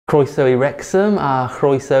Croeso I Wrexham a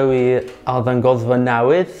chroeso I arddangosfa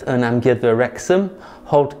newydd yn amgueddfa Wrexham,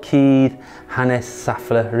 Holt Cyd, hanes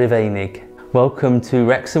safle Rufeinig. Welcome to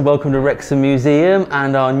Wrexham Museum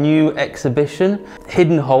and our new exhibition,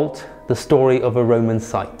 Hidden Holt, the story of a Roman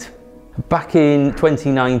site. Back in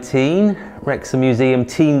 2019, Wrexham Museum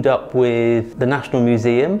teamed up with the National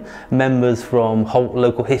Museum, members from Holt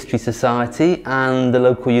Local History Society and the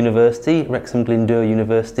local university, Wrexham Glyndŵr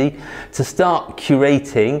University, to start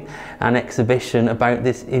curating an exhibition about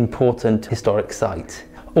this important historic site.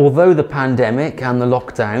 Although the pandemic and the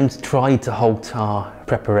lockdowns tried to halt our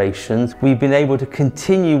preparations, we've been able to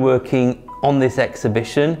continue working on this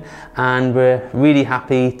exhibition, and we're really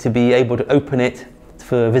happy to be able to open it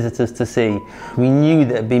for visitors to see. We knew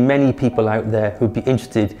there'd be many people out there who'd be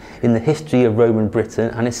interested in the history of Roman Britain,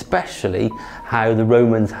 and especially how the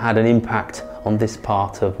Romans had an impact on this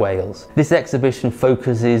part of Wales. This exhibition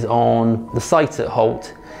focuses on the site at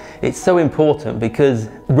Holt. It's so important because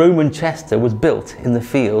Roman Chester was built in the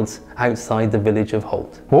fields outside the village of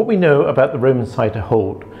Holt. What we know about the Roman site at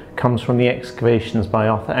Holt comes from the excavations by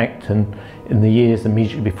Arthur Acton in the years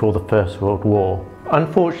immediately before the First World War.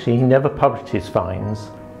 Unfortunately, he never published his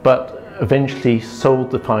finds, but eventually sold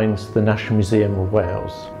the finds to the National Museum of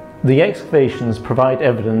Wales. The excavations provide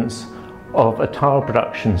evidence of a tile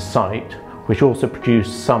production site, which also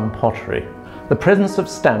produced some pottery. The presence of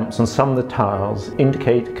stamps on some of the tiles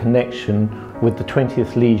indicate a connection with the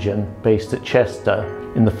 20th Legion based at Chester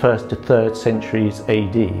in the 1st to 3rd centuries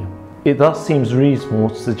AD. It thus seems reasonable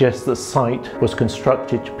to suggest that the site was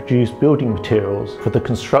constructed to produce building materials for the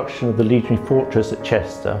construction of the legionary fortress at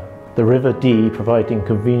Chester, the River Dee providing a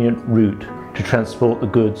convenient route to transport the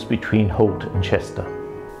goods between Holt and Chester.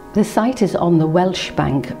 The site is on the Welsh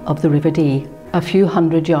bank of the River Dee, a few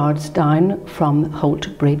hundred yards down from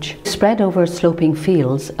Holt Bridge, spread over sloping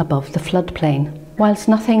fields above the floodplain. Whilst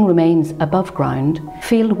nothing remains above ground,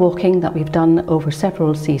 field walking that we've done over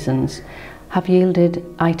several seasons have yielded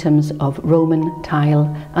items of Roman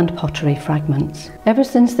tile and pottery fragments. Ever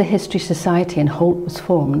since the History Society in Holt was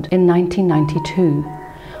formed in 1992,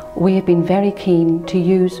 we have been very keen to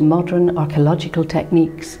use modern archaeological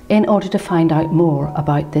techniques in order to find out more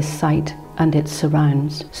about this site and its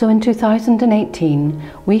surrounds. So in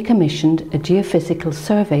 2018, we commissioned a geophysical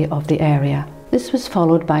survey of the area. This was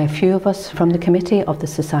followed by a few of us from the committee of the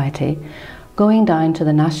Society going down to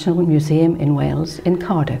the National Museum in Wales in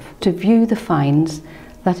Cardiff to view the finds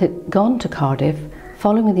that had gone to Cardiff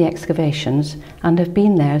following the excavations and have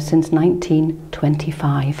been there since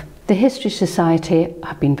 1925. The History Society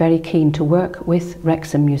have been very keen to work with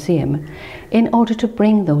Wrexham Museum in order to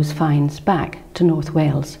bring those finds back to North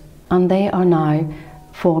Wales, and they are now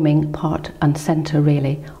forming part and centre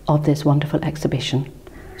really of this wonderful exhibition.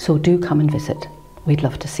 So do come and visit. We'd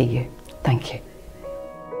love to see you. Thank you.